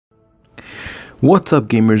What's up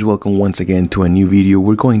gamers, welcome once again to a new video.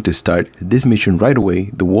 We're going to start this mission right away.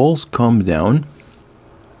 The walls come down.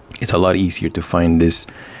 It's a lot easier to find this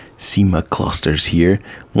Sima clusters here.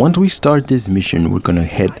 Once we start this mission, we're gonna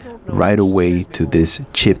head right away to this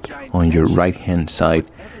chip on your right hand side.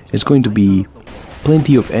 It's going to be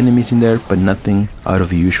plenty of enemies in there, but nothing out of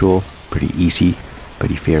the usual. Pretty easy,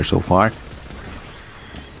 pretty fair so far.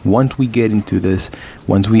 Once we get into this,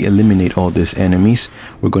 once we eliminate all these enemies,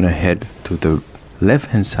 we're gonna head to the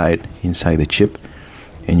left hand side inside the chip,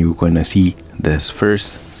 and you're gonna see this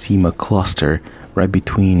first Sima cluster right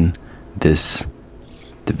between this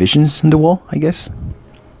divisions in the wall, I guess.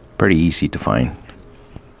 Pretty easy to find.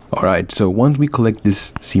 Alright, so once we collect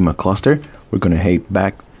this Sima cluster, we're gonna head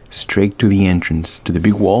back straight to the entrance to the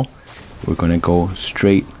big wall. We're gonna go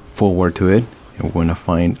straight forward to it, and we're gonna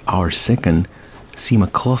find our second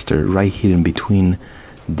Sima cluster right hidden between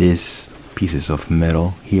these pieces of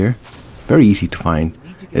metal here. Very easy to find.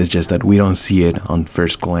 It's just that we don't see it on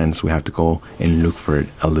first glance. We have to go and look for it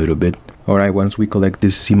a little bit. Alright, once we collect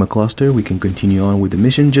this Sima cluster, we can continue on with the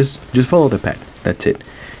mission. Just follow the path. That's it.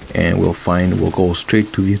 And we'll go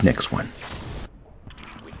straight to this next one.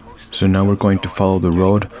 So now we're going to follow the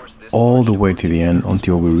road all the way to the end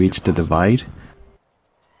until we reach the divide.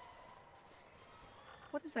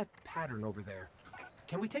 What is that pattern over there?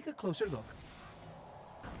 Can we take a closer look?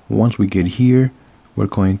 Once we get here, we're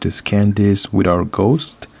going to scan this with our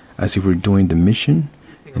ghost as if we're doing the mission,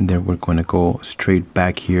 and then we're going to go straight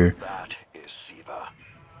back here. That is Sima.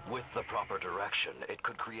 With the proper direction, it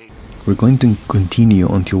could create. We're going to continue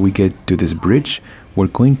until we get to this bridge. We're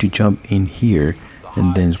going to jump in here,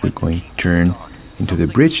 and then we're going to turn into the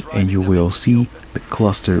bridge, and you will see the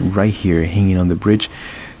cluster right here hanging on the bridge.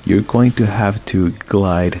 You're going to have to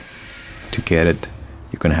glide to get it.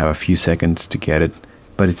 You're going to have a few seconds to get it,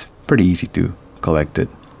 but it's pretty easy to collect it.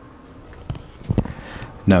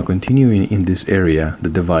 Now continuing in this area, the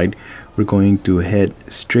divide, we're going to head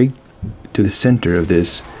straight to the center of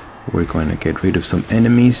this. We're going to get rid of some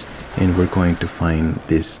enemies, and we're going to find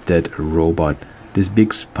this dead robot, this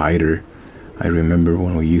big spider. I remember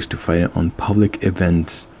when we used to fight it on public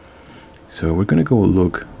events. So we're going to go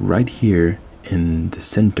look right here in the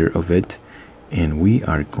center of it, and we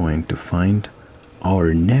are going to find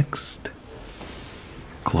our next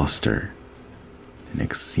cluster, the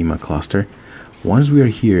next Sima cluster. Once we are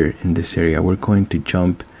here in this area, we're going to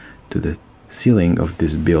jump to the ceiling of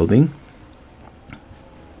this building.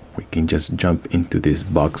 We can just jump into this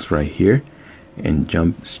box right here and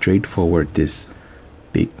jump straight forward this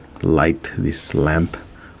big light, this lamp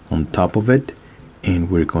on top of it,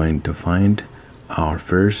 and we're going to find our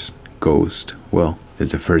first ghost. Well,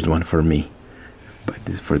 it's the first one for me, but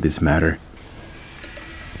for this matter.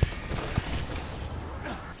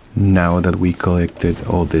 Now that we collected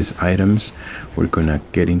all these items, we're gonna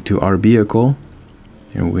get into our vehicle,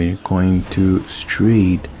 and we're going to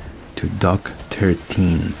straight to Dock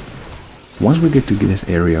 13. Once we get to this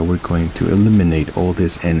area, we're going to eliminate all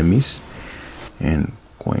these enemies, and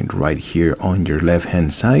going right here on your left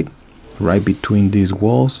hand side, right between these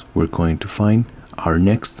walls, we're going to find our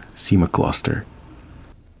next Sima cluster.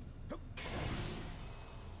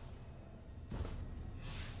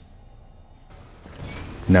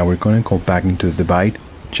 Now we're going to go back into the divide,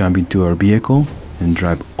 jump into our vehicle, and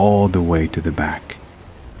drive all the way to the back.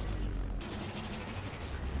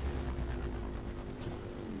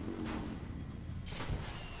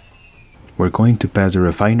 We're going to pass the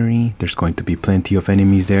refinery. There's going to be plenty of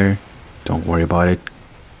enemies there. Don't worry about it.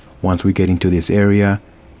 Once we get into this area,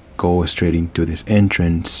 go straight into this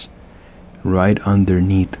entrance. Right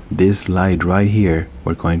underneath this light right here,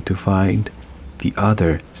 we're going to find the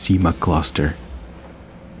other Sima cluster.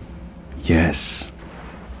 Yes.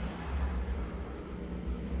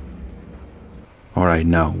 Alright,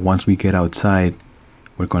 now once we get outside,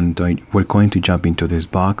 we're going to jump into this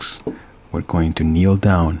box. We're going to kneel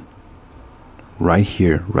down right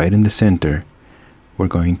here, right in the center. We're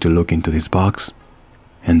going to look into this box,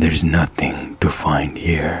 and there's nothing to find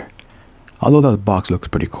here. Although that box looks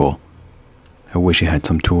pretty cool. I wish it had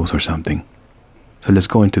some tools or something. So let's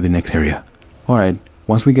go into the next area. Alright,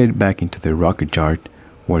 once we get back into the rocket yard,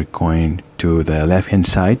 we're going to the left hand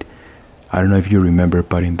side. I don't know if you remember,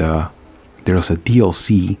 but there was a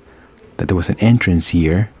DLC that there was an entrance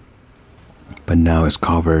here, but now it's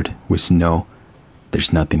covered with snow.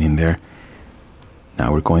 There's nothing in there.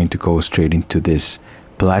 Now we're going to go straight into this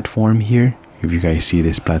platform here. If you guys see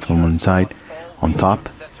this platform on the side, on top,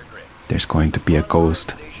 there's going to be a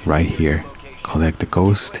ghost right here. Collect the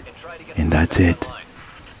ghost, and that's it.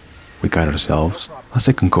 We got ourselves a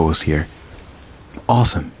second ghost here.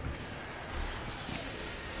 Awesome.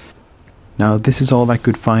 Now this is all I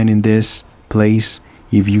could find in this place.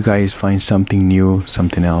 If you guys find something new,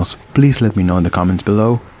 something else, please let me know in the comments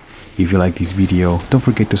below. If you like this video, don't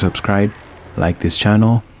forget to subscribe, like this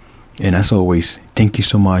channel, and as always, thank you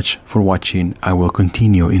so much for watching. I will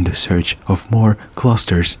continue in the search of more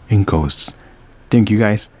clusters and ghosts. Thank you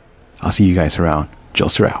guys. I'll see you guys around.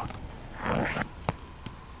 Joelster out.